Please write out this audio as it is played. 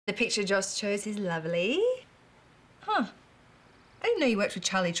The picture Josh chose is lovely. Huh. I didn't know you worked with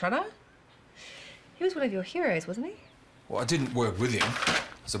Charlie Trotter. He was one of your heroes, wasn't he? Well, I didn't work with him. I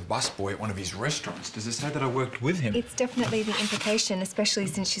was a busboy at one of his restaurants. Does it say that I worked with him? It's definitely the implication, especially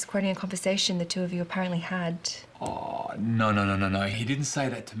since she's quoting a conversation the two of you apparently had. Oh, no. He didn't say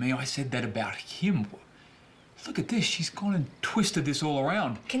that to me. I said that about him. Look at this. She's gone and twisted this all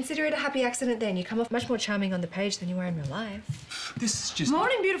around. Consider it a happy accident then. You come off much more charming on the page than you are in real life. This is just...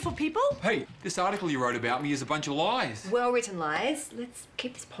 Morning, beautiful people. Hey, this article you wrote about me is a bunch of lies. Well-written lies. Let's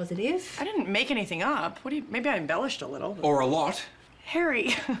keep this positive. I didn't make anything up. Maybe I embellished a little. Or a lot.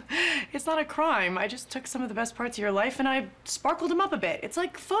 Harry, it's not a crime. I just took some of the best parts of your life and I sparkled them up a bit. It's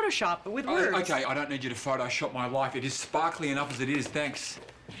like Photoshop, but with words. Okay, I don't need you to Photoshop my life. It is sparkly enough as it is, thanks.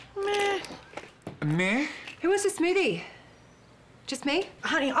 Meh. Meh? Who was the smoothie? Just me?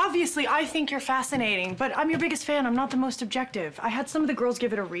 Honey, obviously I think you're fascinating, but I'm your biggest fan. I'm not the most objective. I had some of the girls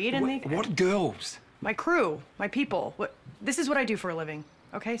give it a read and What girls? My crew, my people. This is what I do for a living.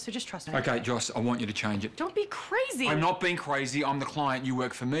 Okay, so just trust me. Okay, Joss, I want you to change it. Don't be crazy. I'm not being crazy. I'm the client. You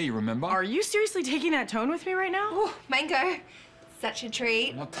work for me, remember? Are you seriously taking that tone with me right now? Oh, mango. Such a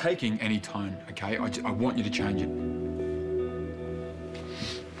treat. I'm not taking any tone, okay? I want you to change it.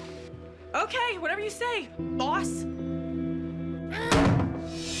 Okay, whatever you say, boss.